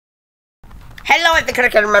Hello, I'm the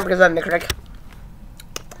Critic. I remember because I'm the Critic.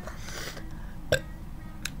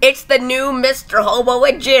 It's the new Mr. Hobo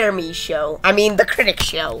and Jeremy show. I mean, the Critic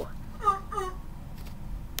show.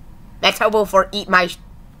 That's Hobo for eat my...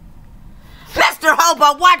 Mr.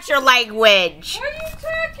 Hobo, watch your language! What are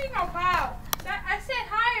you talking about? I said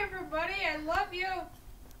hi, everybody. I love you.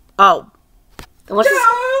 Oh. What's this?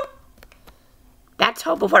 That's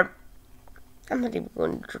Hobo for... I'm not even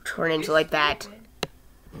going to turn into like that.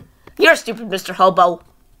 You're stupid, Mr. Hobo.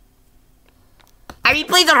 I mean,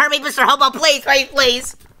 please don't hurt me, Mr. Hobo. Please, please,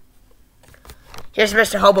 please. Here's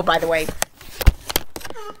Mr. Hobo, by the way.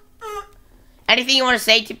 Anything you want to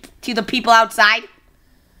say to the people outside?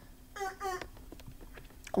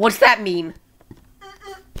 What's that mean?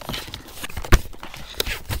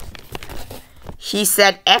 He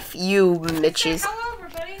said, F you, Mitches. Hello,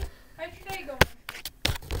 everybody. How's your day going?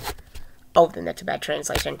 Oh, then that's a bad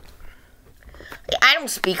translation. I don't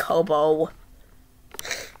speak Hobo.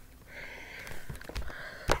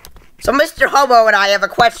 So, Mr. Hobo and I have a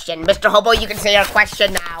question. Mr. Hobo, you can say your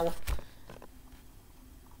question now.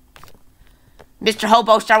 Mr.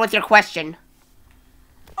 Hobo, start with your question.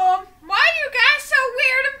 Why are you guys so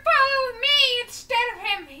weird and following me instead of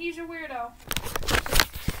him? He's a weirdo.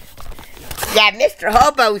 Yeah, Mr.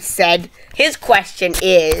 Hobo said his question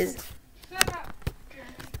is, Shut up, Jeremy.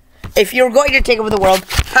 if you were going to take over the world,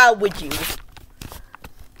 how would you?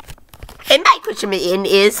 And my question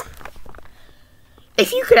is,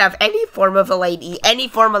 if you could have any form of a lady, any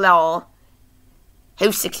form at all,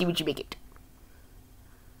 how sexy would you make it?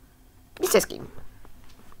 Just asking.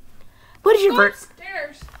 What is your Go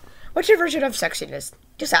upstairs. What's your version of sexiness?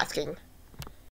 Just asking.